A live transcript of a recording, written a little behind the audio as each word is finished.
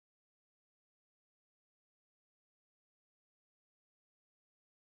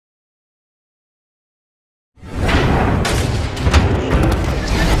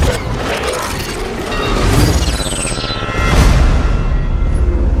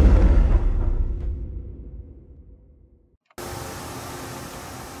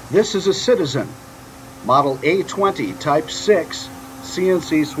This is a Citizen, model A20 Type 6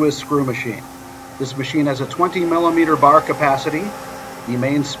 CNC Swiss screw machine. This machine has a 20 millimeter bar capacity. The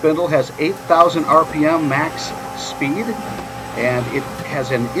main spindle has 8,000 RPM max speed, and it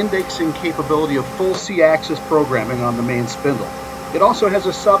has an indexing capability of full C-axis programming on the main spindle. It also has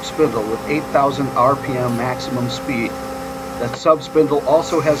a Sub-Spindle with 8,000 RPM maximum speed. That Sub-Spindle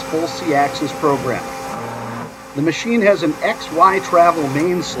also has full C-axis programming. The machine has an XY travel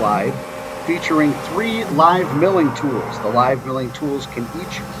main slide featuring 3 live milling tools. The live milling tools can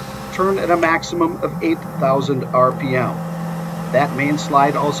each turn at a maximum of 8,000 RPM. That main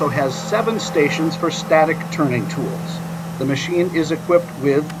slide also has 7 stations for static turning tools. The machine is equipped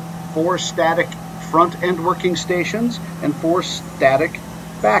with 4 static front end working stations and 4 static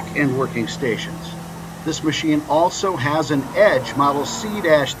back end working stations. This machine also has an Edge model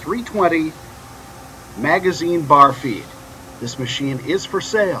C-320 magazine bar feed. This machine is for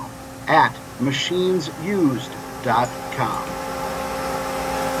sale at machinеsused.com.